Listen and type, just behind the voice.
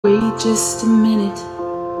Wait just a minute,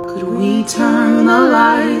 could we turn the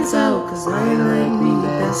lights out? 'Cause I like me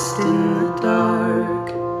best in the dark.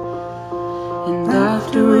 And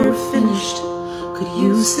after we're finished, could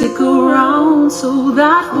you stick around so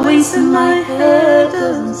that voice in my head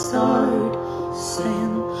doesn't start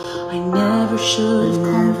saying I never should have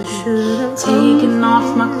come, taken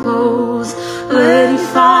off my clothes, let you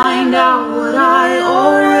find out what I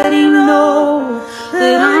already know,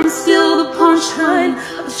 that I'm still the punchline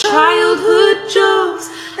of childhood jokes,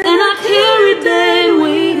 and I carry that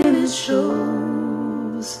weight and it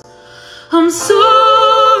shows. I'm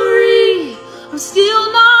sorry, I'm still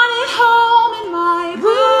not at home in my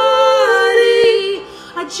body.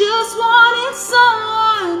 I just wanted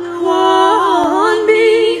someone to want me,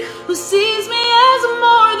 who sees me as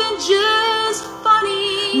more than just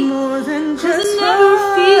funny, more than just 'cause it never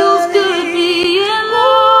feels good being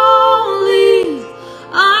lonely.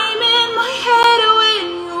 I'm in my head when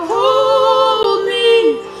you hold me,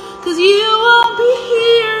 'cause you won't be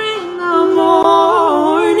here in the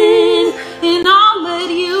morning, and I'll let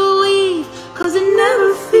you leave, 'cause it never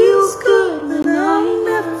feels good when I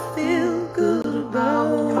never feel good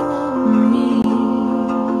about me.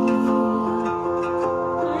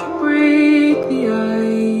 Break the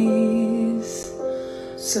ice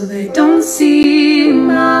so they don't see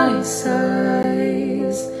my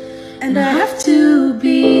size, and I have to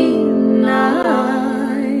be nice,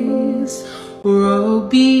 or I'll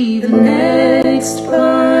be the next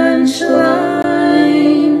punchline.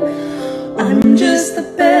 I'm just the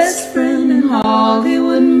best friend in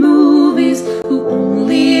Hollywood movies, who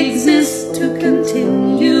only exists to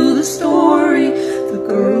continue the story. The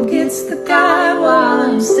girl gets the guy while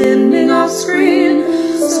I'm standing off screen,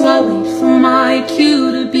 so I wait for my cue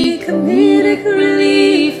to be comedic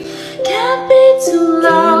relief. Can't be too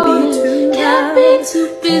loud, can't be too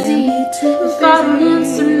busy. If I don't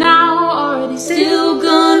answer now, are they still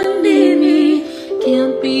gonna need me?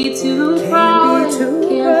 Can't be too proud,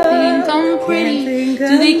 can't think I'm pretty.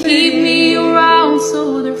 Do they keep me around so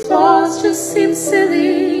their flaws just seem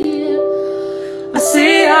silly? I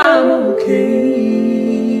say I'm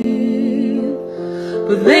okay,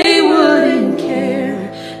 but they wouldn't care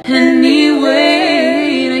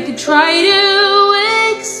anyway. And I could try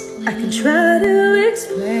to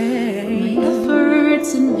explain my efforts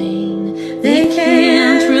in vain. They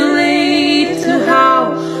can't relate to how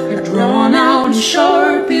I've drawn out in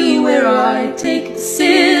Sharpie where I take the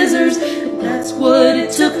scissors, and that's what it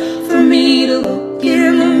took for me to look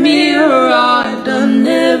in the mirror. I've done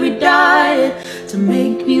every diet to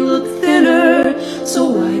make me look thinner, so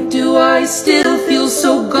why do I still feel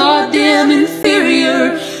so goddamn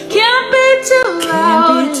inferior? Can't be too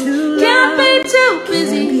loud, can't be too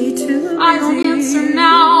busy. I don't answer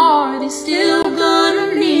now, are they still gonna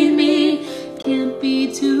need me? Can't be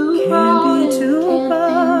too proud, can't think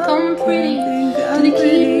I'm pretty. Do they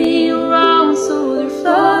keep me around so their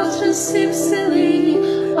flaws just seem silly?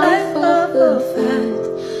 Life of the fat,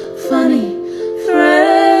 funny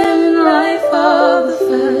friend. Life of the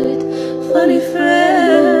fat, funny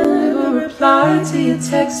friend. Never reply to your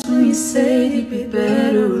text when you say you'd be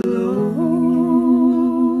better alone.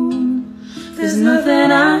 There's nothing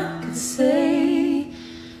I could say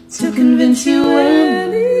to convince you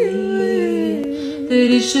that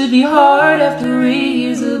it should be hard after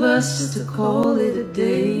years of us just to call it a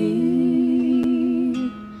day.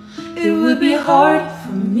 It would be hard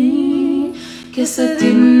for me, guess I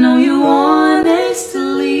didn't know you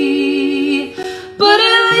honestly, but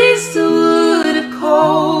at least I would have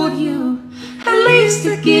called you, at least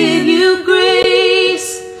to give you grace,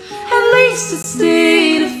 at least to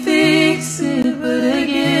stay to fix it, but I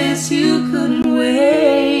guess you couldn't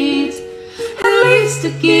wait. At least to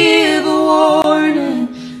give a warning,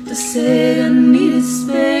 to say I needed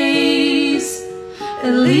space.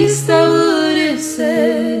 At least I would have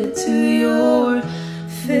said it to your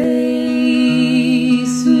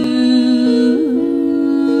face. Ooh.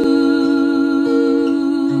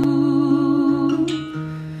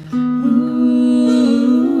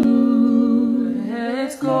 Ooh.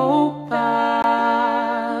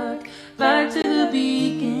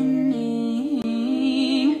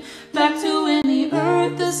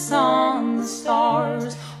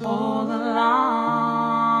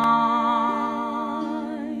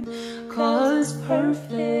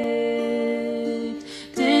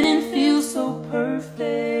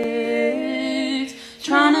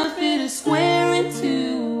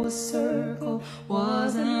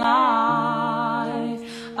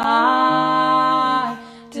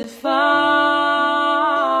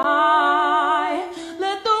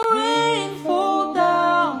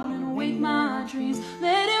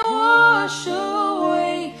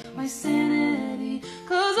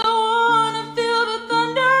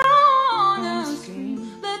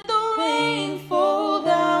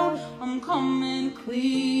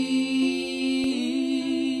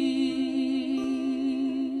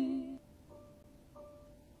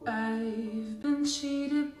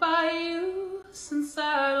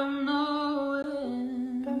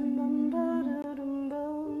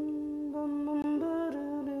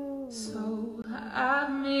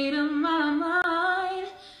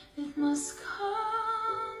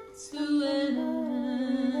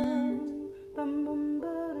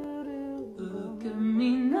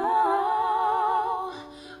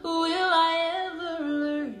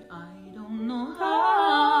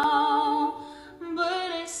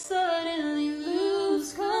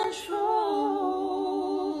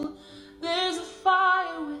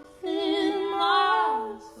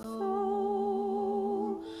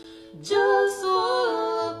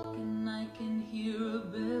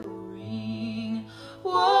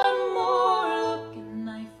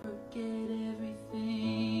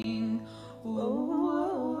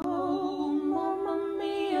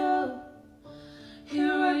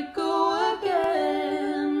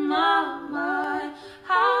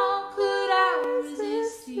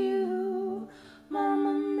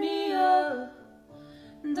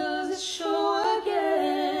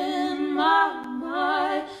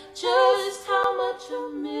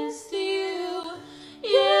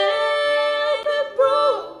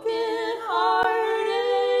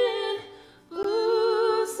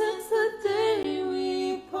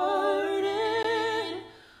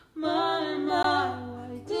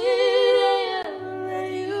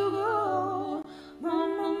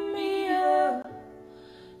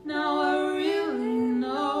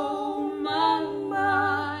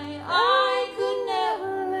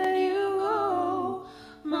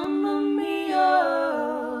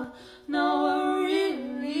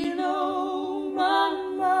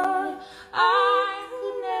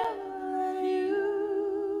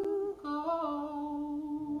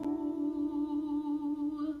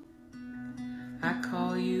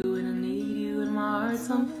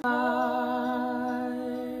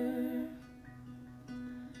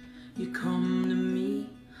 You come to me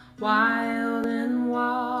wild and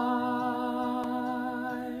wide.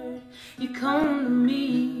 You come to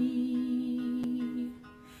me,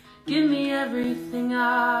 give me everything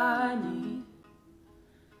I need.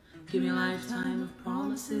 Give me a lifetime of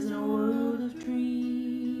promises and a world of dreams.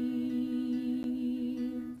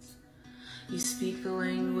 You speak the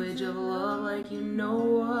language of love like you know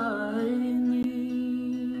what it means.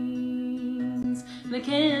 And it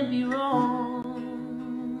can't be wrong.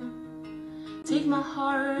 Take my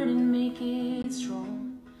heart and make it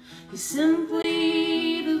strong. You're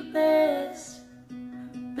simply the best,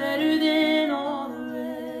 better than all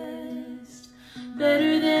the rest,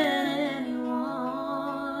 better than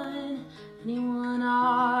anyone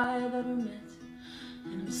I've ever met.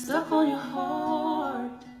 And I'm stuck on your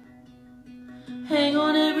heart, hang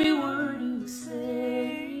on every word you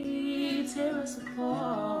say, tear us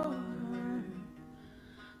apart.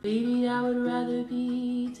 Baby, I would rather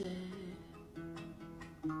be dead.